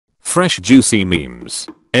Fresh juicy memes.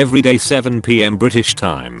 Every day 7 PM British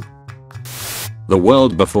time. The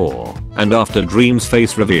world before and after Dream's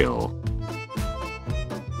face reveal.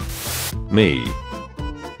 Me.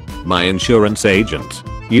 My insurance agent.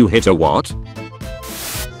 You hit a what?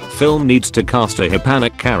 Film needs to cast a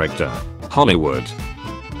Hispanic character. Hollywood.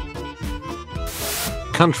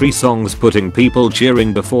 Country songs putting people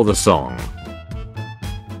cheering before the song.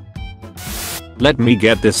 Let me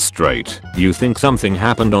get this straight. You think something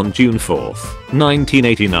happened on June 4th,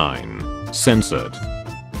 1989. Censored.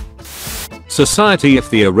 Society if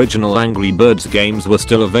the original Angry Birds games were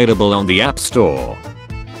still available on the App Store.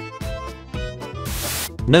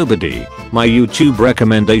 Nobody. My YouTube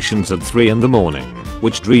recommendations at 3 in the morning.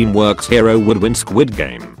 Which DreamWorks hero would win Squid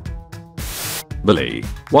Game? Billy.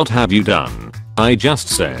 What have you done? I just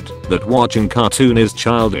said that watching cartoon is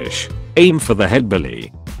childish. Aim for the head,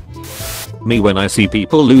 Billy. Me when I see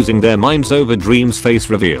people losing their minds over Dream's face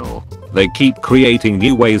reveal. They keep creating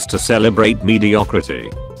new ways to celebrate mediocrity.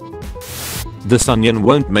 This onion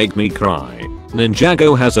won't make me cry.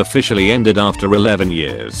 Ninjago has officially ended after 11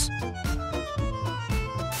 years.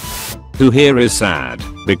 Who here is sad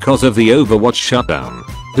because of the Overwatch shutdown?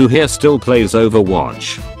 Who here still plays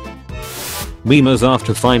Overwatch? Memers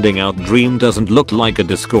after finding out Dream doesn't look like a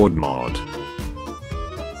Discord mod.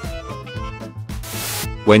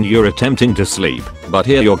 When you're attempting to sleep, but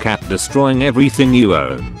hear your cat destroying everything you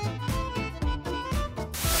own.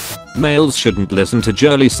 Males shouldn't listen to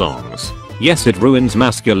girly songs. Yes, it ruins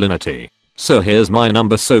masculinity. So here's my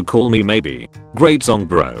number, so call me maybe. Great song,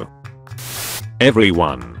 bro.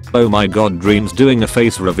 Everyone. Oh my god, Dream's doing a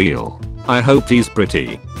face reveal. I hope he's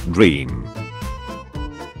pretty. Dream.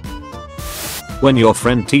 When your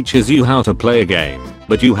friend teaches you how to play a game,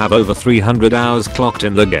 but you have over 300 hours clocked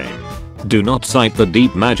in the game. Do not cite the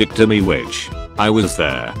deep magic to me, which I was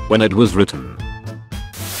there when it was written.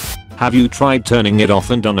 Have you tried turning it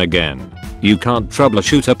off and on again? You can't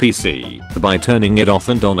troubleshoot a PC by turning it off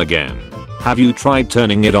and on again. Have you tried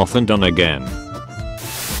turning it off and on again?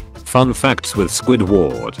 Fun facts with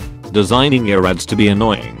Squidward. Designing your ads to be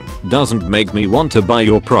annoying doesn't make me want to buy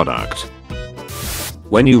your product.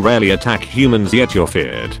 When you rarely attack humans yet you're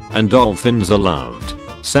feared and dolphins are loved.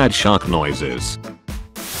 Sad shark noises.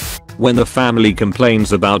 When the family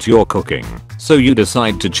complains about your cooking, so you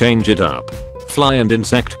decide to change it up. Fly and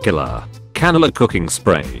insect killer. Canola cooking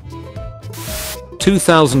spray.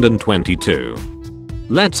 2022.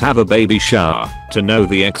 Let's have a baby shower to know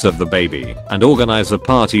the ex of the baby and organize a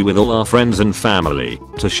party with all our friends and family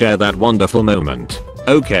to share that wonderful moment.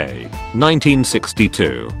 Okay.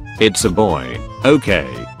 1962. It's a boy. Okay.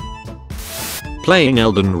 Playing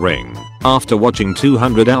Elden Ring. After watching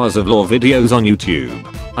 200 hours of lore videos on YouTube.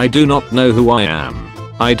 I do not know who I am.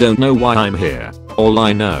 I don't know why I'm here. All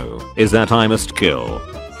I know is that I must kill.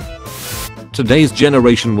 Today's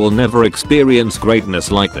generation will never experience greatness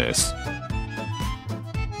like this.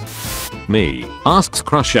 Me. Asks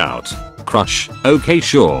crush out. Crush. Okay,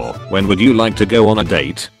 sure. When would you like to go on a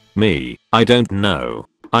date? Me. I don't know.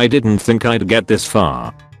 I didn't think I'd get this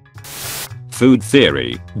far. Food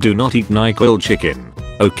theory. Do not eat NyQuil chicken.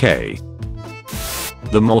 Okay.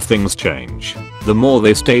 The more things change, the more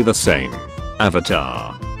they stay the same.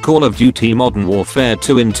 Avatar. Call of Duty Modern Warfare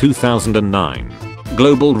 2 in 2009.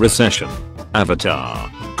 Global recession.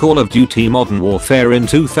 Avatar. Call of Duty Modern Warfare in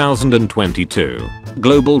 2022.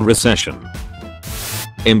 Global recession.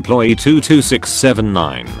 Employee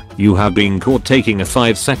 22679. You have been caught taking a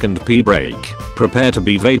 5-second pee break. Prepare to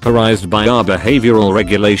be vaporized by our behavioral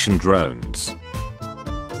regulation drones.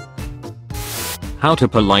 How to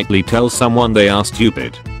politely tell someone they are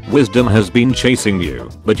stupid. Wisdom has been chasing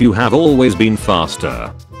you, but you have always been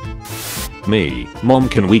faster. Me. Mom,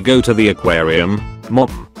 can we go to the aquarium?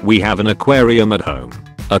 Mom, we have an aquarium at home.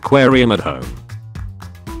 Aquarium at home.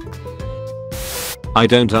 I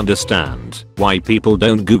don't understand why people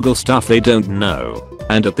don't Google stuff they don't know,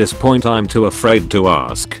 and at this point I'm too afraid to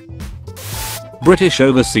ask. British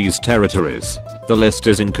overseas territories. The list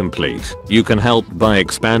is incomplete. You can help by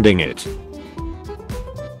expanding it.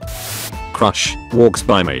 Crush walks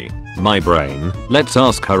by me. My brain. Let's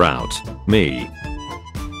ask her out. Me.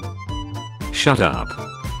 Shut up.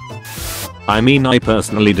 I mean, I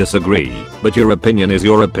personally disagree, but your opinion is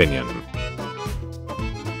your opinion.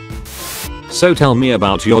 So tell me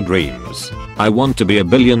about your dreams. I want to be a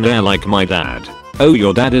billionaire like my dad. Oh,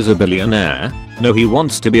 your dad is a billionaire? No, he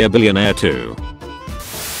wants to be a billionaire too.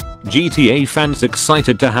 GTA fans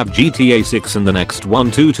excited to have GTA 6 in the next 1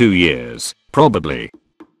 to 2 years, probably.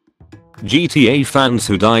 GTA fans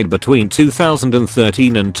who died between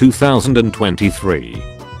 2013 and 2023.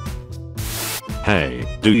 Hey,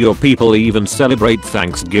 do your people even celebrate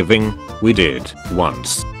Thanksgiving? We did,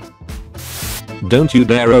 once. Don't you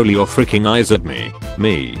dare roll your freaking eyes at me.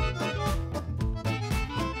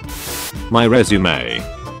 My resume.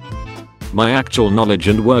 My actual knowledge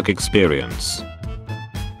and work experience.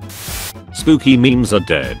 Spooky memes are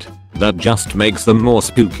dead. That just makes them more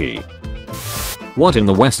spooky. What in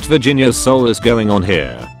the West Virginia soul is going on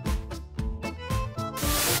here?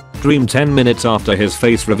 Dream 10 minutes after his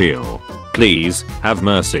face reveal. Please, have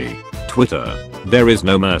mercy. Twitter. There is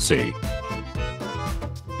no mercy.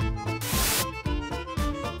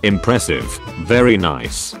 Impressive. Very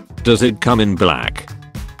nice. Does it come in black?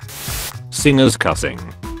 Singers cussing.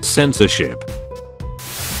 Censorship.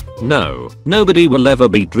 No, nobody will ever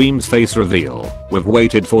beat Dream's face reveal. We've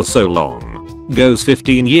waited for so long. Goes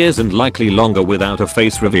 15 years and likely longer without a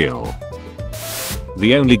face reveal.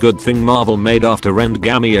 The only good thing Marvel made after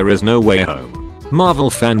Endgame is No Way Home. Marvel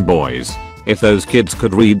fanboys. If those kids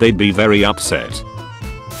could read, they'd be very upset.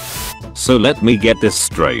 So let me get this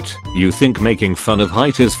straight. You think making fun of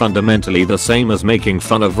height is fundamentally the same as making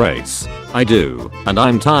fun of race? I do, and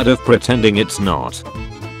I'm tired of pretending it's not.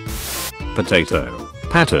 Potato.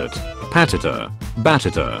 Patat. Patata.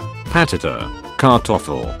 Batata. Patata.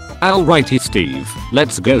 Kartoffel. Alrighty Steve,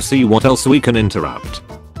 let's go see what else we can interrupt.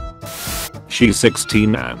 She's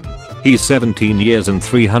 16 and he's 17 years and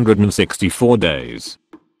 364 days.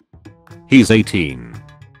 He's 18.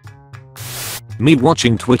 Me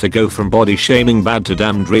watching Twitter go from body shaming bad to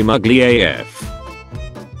damn Dream ugly AF.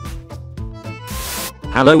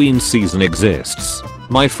 Halloween season exists.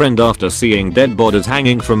 My friend after seeing dead bodies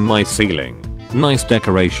hanging from my ceiling. Nice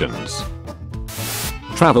decorations.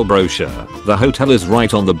 Travel brochure. The hotel is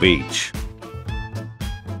right on the beach.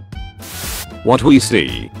 What we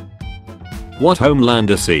see. What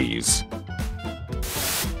Homelander sees.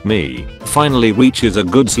 Me finally reaches a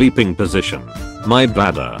good sleeping position. My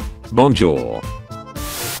bladder. Bonjour.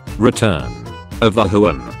 Return of the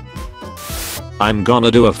Huan. I'm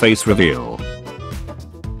gonna do a face reveal.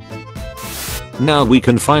 Now we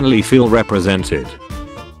can finally feel represented.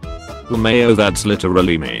 LMAO, that's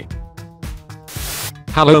literally me.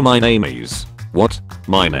 Hello, my name is. What?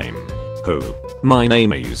 My name. Who? My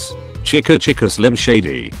name is. Chicka Slim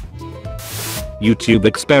Shady. YouTube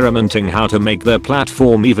experimenting how to make their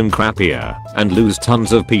platform even crappier and lose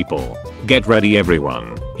tons of people. Get ready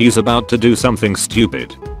everyone, he's about to do something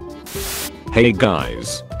stupid. Hey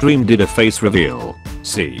guys, Dream did a face reveal.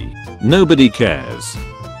 See? Nobody cares.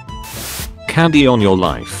 Candy on your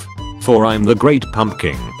life. For I'm the great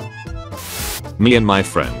pumpkin. Me and my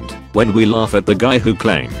friend, when we laugh at the guy who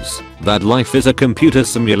claims that life is a computer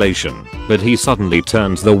simulation, but he suddenly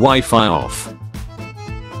turns the Wi-Fi off.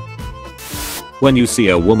 When you see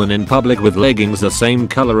a woman in public with leggings the same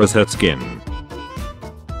color as her skin.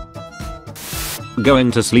 Going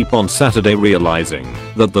to sleep on Saturday realizing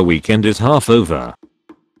that the weekend is half over.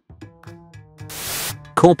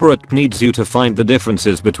 Corporate needs you to find the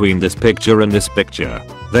differences between this picture and this picture.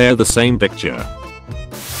 They're the same picture.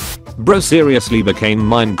 Bro seriously became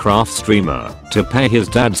Minecraft streamer to pay his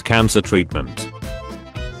dad's cancer treatment.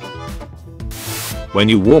 When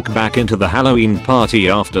you walk back into the Halloween party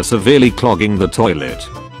after severely clogging the toilet.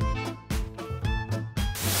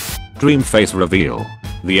 Dream face reveal.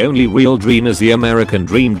 The only real dream is the American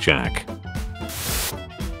Dream Jack.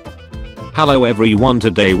 Hello everyone,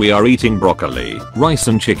 today we are eating broccoli, rice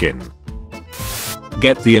and chicken.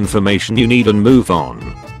 Get the information you need and move on.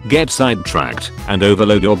 Get sidetracked and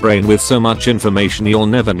overload your brain with so much information you'll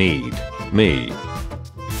never need. Me.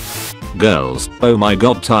 Girls, oh my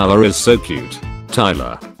god, Tyler is so cute.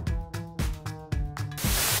 Tyler.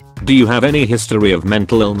 Do you have any history of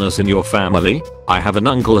mental illness in your family? I have an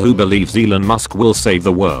uncle who believes Elon Musk will save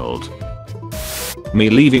the world. Me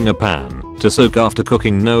leaving a pan to soak after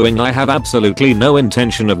cooking knowing I have absolutely no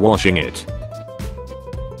intention of washing it.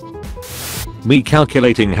 Me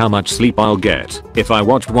calculating how much sleep I'll get if I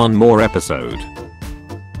watched one more episode.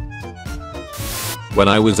 When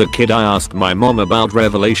I was a kid I asked my mom about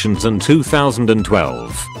Revelations in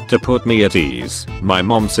 2012 to put me at ease. My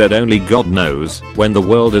mom said only God knows when the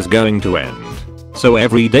world is going to end. So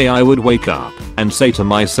every day I would wake up and say to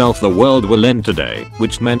myself the world will end today,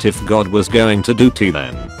 which meant if God was going to do T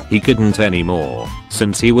then he couldn't anymore,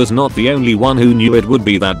 since he was not the only one who knew it would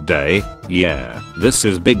be that day. Yeah, this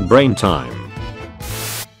is big brain time.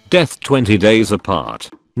 Death 20 days apart.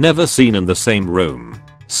 Never seen in the same room.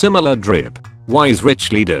 Similar drip. Wise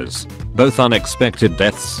rich leaders. Both unexpected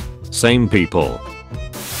deaths. Same people.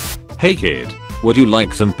 Hey kid, would you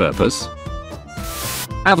like some purpose?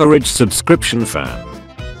 Average subscription fan.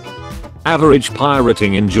 Average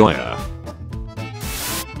pirating enjoyer.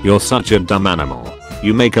 You're such a dumb animal.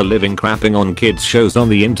 You make a living crapping on kids shows on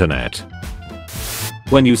the internet.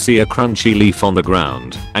 When you see a crunchy leaf on the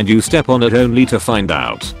ground and you step on it only to find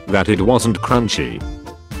out that it wasn't crunchy.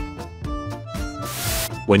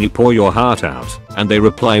 When you pour your heart out and they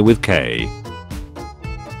reply with K.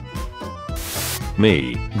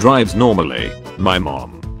 Me, drives normally, my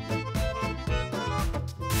mom.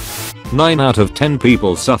 9 out of 10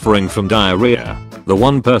 people suffering from diarrhea, the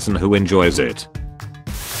one person who enjoys it.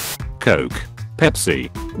 Coke, Pepsi,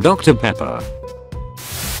 Dr. Pepper.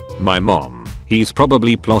 My mom, he's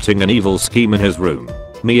probably plotting an evil scheme in his room,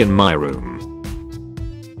 me in my room.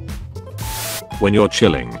 When you're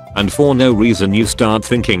chilling and for no reason you start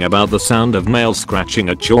thinking about the sound of nails scratching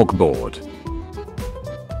a chalkboard.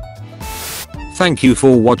 Thank you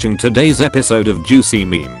for watching today's episode of Juicy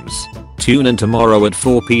Memes. Tune in tomorrow at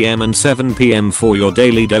 4 PM and 7 PM for your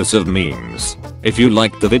daily dose of memes. If you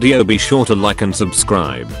liked the video, be sure to like and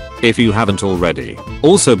subscribe if you haven't already.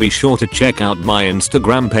 Also be sure to check out my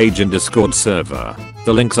Instagram page and Discord server.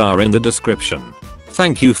 The links are in the description.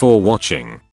 Thank you for watching.